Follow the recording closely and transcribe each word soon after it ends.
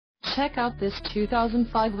Check out this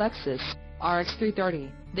 2005 Lexus RX 330.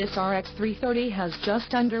 This RX 330 has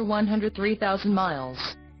just under 103,000 miles.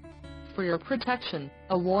 For your protection,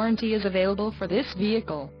 a warranty is available for this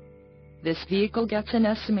vehicle. This vehicle gets an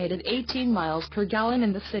estimated 18 miles per gallon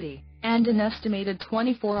in the city, and an estimated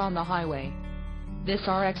 24 on the highway. This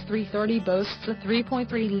RX 330 boasts a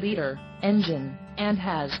 3.3-liter engine, and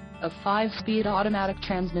has a 5-speed automatic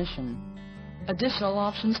transmission. Additional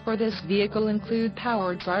options for this vehicle include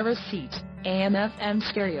power driver's seat, AM/FM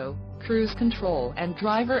stereo, cruise control and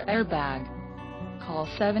driver airbag. Call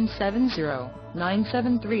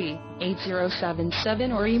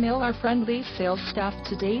 770-973-8077 or email our friendly sales staff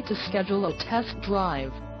today to schedule a test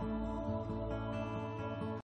drive.